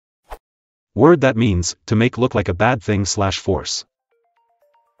Word that means, to make look like a bad thing / force.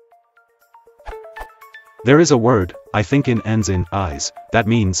 There is a word, I think ends in eyes, that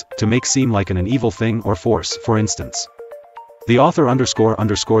means, to make seem like an evil thing or force, for instance. The author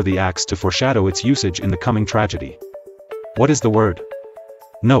 __ the axe to foreshadow its usage in the coming tragedy. What is the word?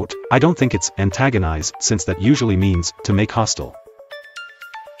 Note, I don't think it's antagonize, since that usually means, to make hostile.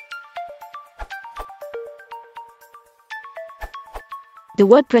 The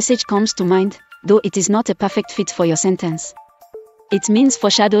word presage comes to mind, though it is not a perfect fit for your sentence. It means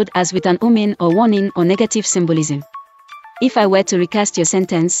foreshadowed as with an omen or warning or negative symbolism. If I were to recast your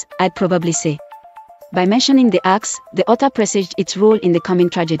sentence, I'd probably say, by mentioning the axe, the author presaged its role in the coming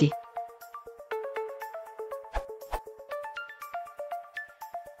tragedy.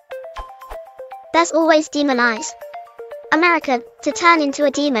 There's always demonize. American, to turn into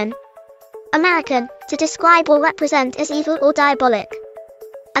a demon. American, to describe or represent as evil or diabolic.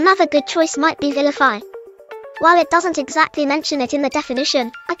 Another good choice might be vilify. While it doesn't exactly mention it in the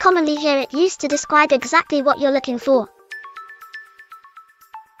definition, I commonly hear it used to describe exactly what you're looking for.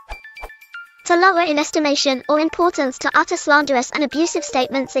 To lower in estimation or importance, to utter slanderous and abusive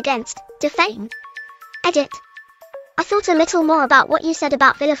statements against, defame. Edit. I thought a little more about what you said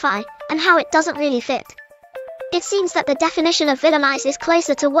about vilify, and how it doesn't really fit. It seems that the definition of villainize is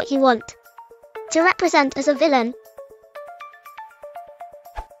closer to what you want. To represent as a villain.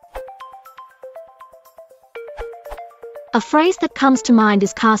 A phrase that comes to mind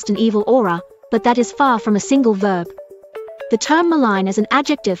is cast an evil aura, but that is far from a single verb. The term malign as an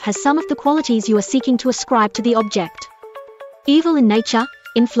adjective has some of the qualities you are seeking to ascribe to the object. Evil in nature,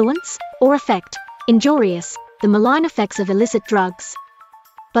 influence, or effect, injurious, the malign effects of illicit drugs.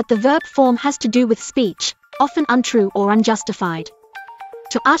 But the verb form has to do with speech, often untrue or unjustified.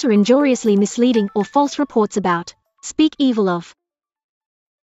 To utter injuriously misleading or false reports about, speak evil of.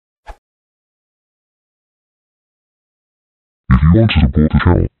 If you want to support the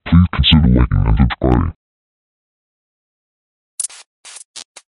channel, please consider